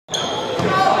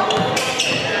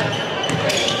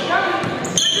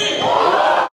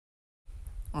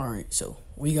So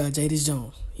we got Jadis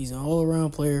Jones. He's an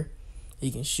all-around player. He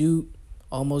can shoot,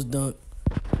 almost dunk,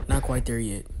 not quite there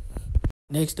yet.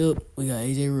 Next up, we got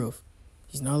AJ Roof.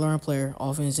 He's an all-around player,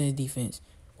 offense and defense.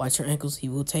 Watch your ankles, he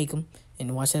will take them.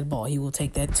 And watch that ball, he will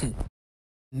take that too.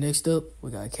 Next up,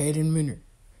 we got Caden Minner.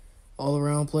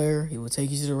 All-around player, he will take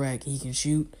you to the rack. He can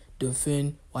shoot,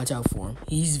 defend, watch out for him.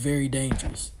 He's very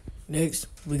dangerous. Next,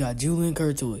 we got Julian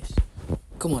Courtois.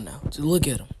 Come on now, just look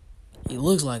at him. He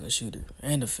looks like a shooter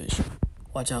and a fisher.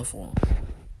 Watch out for him.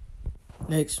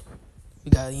 Next,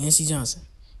 we got Yancey Johnson.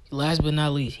 Last but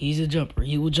not least, he's a jumper.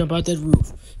 He will jump out that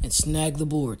roof and snag the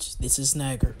boards. This is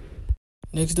snagger.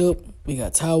 Next up, we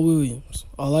got Ty Williams.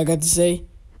 All I got to say,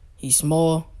 he's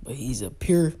small, but he's a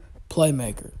pure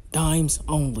playmaker. Dimes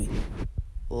only.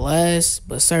 Last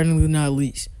but certainly not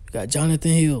least, we got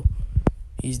Jonathan Hill.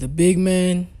 He's the big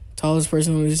man, tallest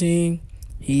person on the team.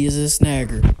 He is a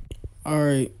snagger. All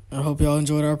right, I hope y'all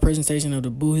enjoyed our presentation of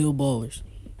the Bootheel Ballers.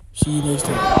 See you next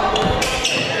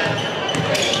time.